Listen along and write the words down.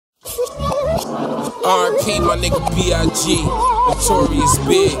R.I.P. my nigga B.I.G. Notorious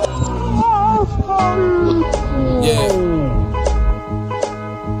B.I.G. Yeah.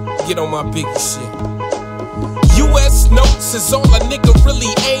 Get on my Biggie shit. U.S. notes is all a nigga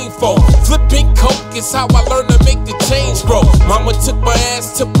really aim for. Flipping coke is how I learned to make the change grow. Mama took my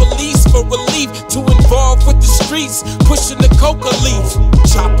ass to police for relief. Too involved with the streets, pushing the coca leaf.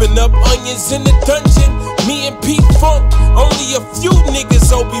 Chopping up onions in the dungeon. Me and Pete Funk, only a few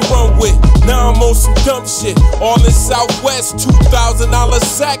niggas Obie run with. Now I'm on some dumb shit. All in Southwest, $2,000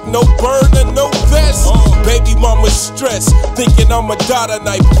 sack, no burner, no vest. Baby mama stressed, thinking I'm a daughter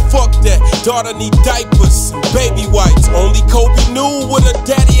night. Fuck that, daughter need diapers and baby wipes. Only Kobe knew what a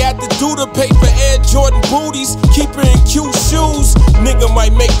daddy had to do to pay for Air Jordan booties. Keep her in cute shoes, nigga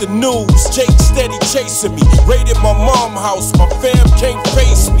might make the news. Jake steady chasing me, raided my mom's house. My fam can't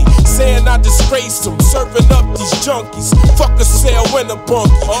face me, saying I disgraced him. Serving up these junkies, fuck a sale and a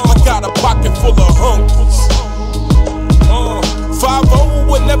bunkie. I got a pocket full of hunkies. 5-0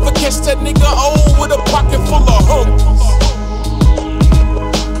 would never catch that nigga old with a pocket full of hunkies.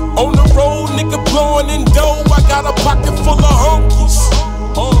 On the road, nigga blowing in dough, I got a pocket full of hunkies.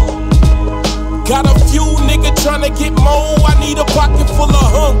 Got a few nigga tryna get more, I need a pocket full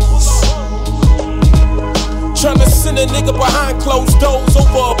of hunkies. Tryna send a nigga behind closed doors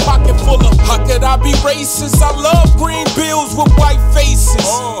over a pocket full of. How could I be racist? I love green bills with white faces.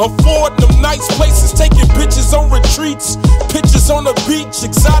 Affording them nice places, taking bitches on retreats. Pictures on the beach,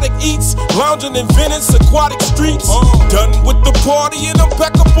 exotic eats, lounging in Venice, aquatic streets. Done with the party and I'm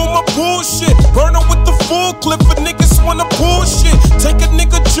back up on my bullshit. Burner with the full clip for niggas wanna bullshit. Take a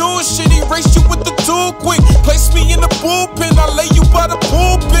nigga Jewish shit, erase you with the tool quick. Place me in the bullpen, I lay you by the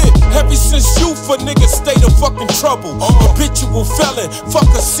pulpit. Heavy since youth, a nigga stay the fucking trouble. Habitual felon,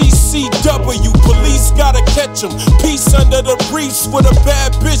 fuck a CCW. Police gotta catch him. Peace under the briefs with a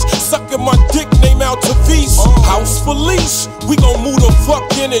bad bitch sucking my dick, name out to V's. House for leash, we gon' move the fuck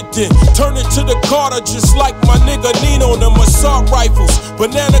in it then. Turn it to the Carter just like my nigga Nino and them assault rifles.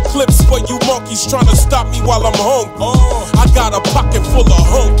 Banana clips for you monkeys tryna stop me while I'm hungry. I got a pocket full of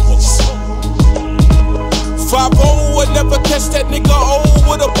hunkies. 5-0 would never catch that nigga old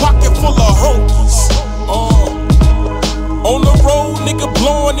with a pocket full of hunkies. On the road, nigga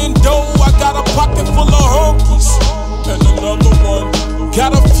blowing in dough, I got a pocket full of hunkies. And another one.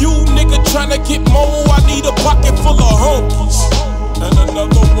 Got a few nigga tryna get more, I need a pocket full of hunkies. And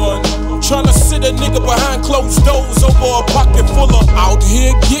another one. Tryna sit a nigga behind closed doors over a pocket full of. Out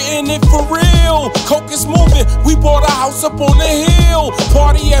here getting it for real. Coke is moving, we bought a house up on the hill.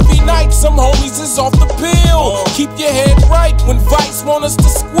 Party every night, some homies is off the pill. Keep your head right when Vice want us to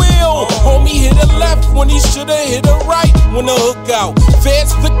squeal. Homie hit a left when he shoulda hit a right when the hook out.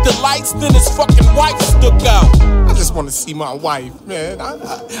 Feds flicked the lights, then his fucking wife stuck out. I just wanna see my wife, man.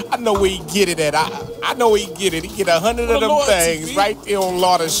 I know where he get it at. I know where he get it. He get 100 of them things right there on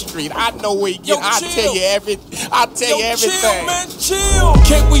Lauder Street. I know where he get it. I'll tell you everything. Chill, man, chill.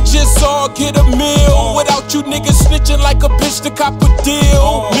 Can't we just all get a meal without you niggas snitching like a bitch to cop a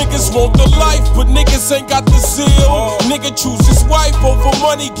deal? Niggas want the life, but niggas ain't got the zeal. Nigga choose his wife over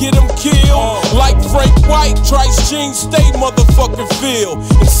money, get him killed. Like Frank White, Trice jeans, stay motherfucking feel.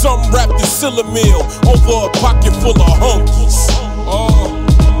 And some rap the Silla Mill over a pocket full of hunkies.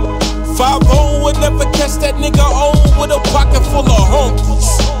 5-0 would never catch that nigga old with a pocket full of hunkies.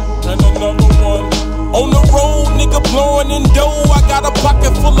 And another one. On the road, nigga blowing in dough, I got a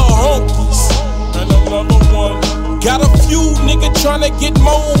pocket full of hunkies. And another one. Got a few nigga tryna get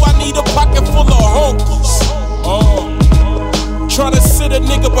more, I need a pocket full of hunkies. Tryna sit a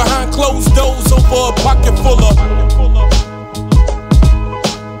nigga behind closed doors over a pocket full of.